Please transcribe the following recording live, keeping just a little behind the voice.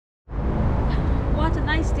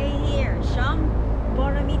nice day here. Sean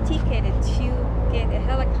bought me ticket to get a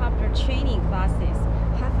helicopter training classes.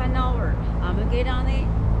 Half an hour. I'm gonna get on a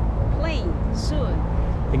plane soon.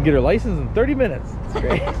 You can get her license in 30 minutes. It's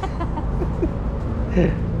great.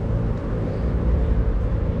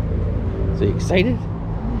 So you excited?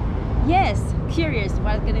 Yes, curious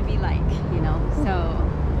what it's gonna be like, you know. So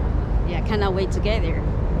yeah, cannot wait to get there.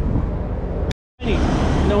 You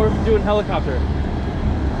know, we're doing helicopter.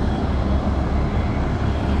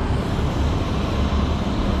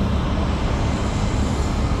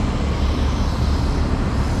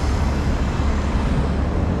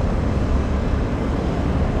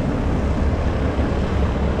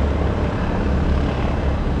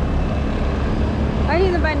 I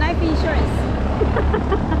need to buy life insurance.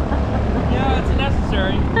 Yeah, it's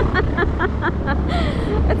necessary.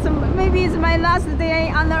 Maybe it's my last day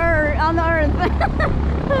on the earth.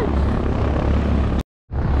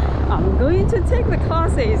 I'm going to take the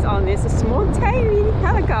classes on this small tiny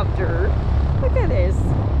helicopter. Look at this.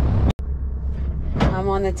 I'm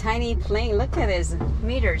on a tiny plane. Look at this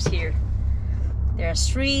meters here. There's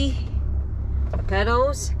 3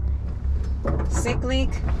 pedals, cyclic,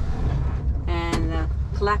 and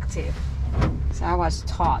collective. So I was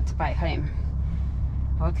taught by him.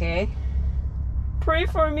 Okay. Pray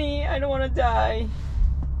for me. I don't want to die.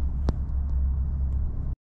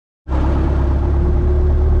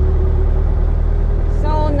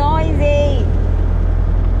 So noisy.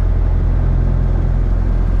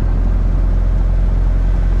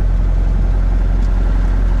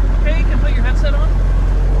 Okay, you can put your headset on.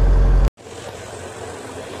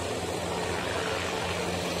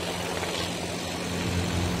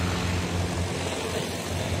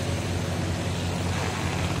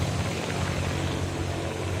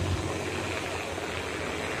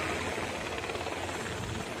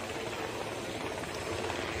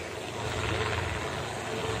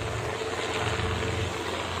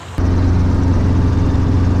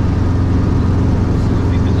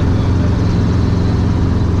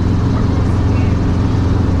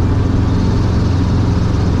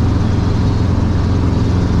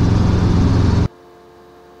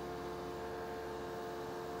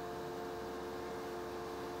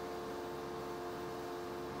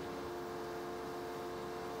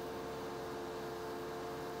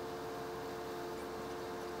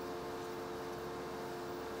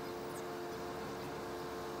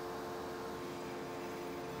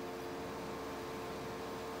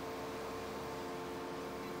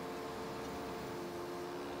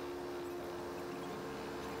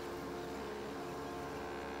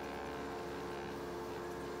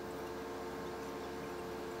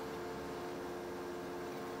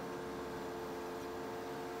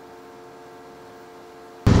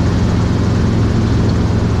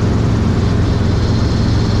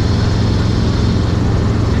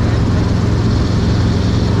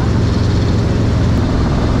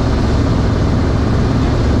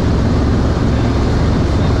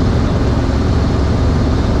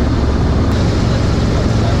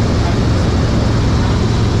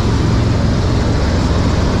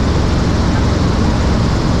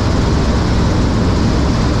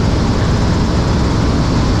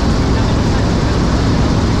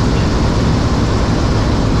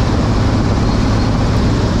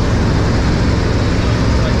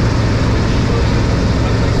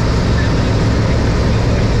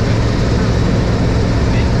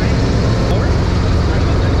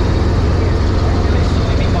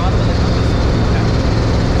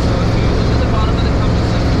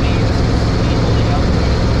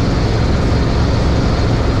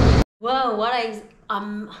 Whoa,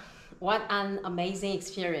 what an amazing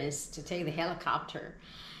experience to take the helicopter.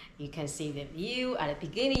 You can see the view. At the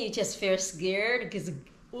beginning, you just feel scared because,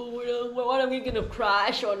 oh, what are we gonna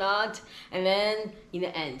crash or not? And then in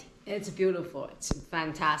the end, it's beautiful. It's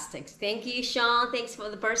fantastic. Thank you, Sean. Thanks for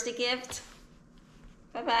the birthday gift.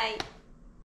 Bye-bye.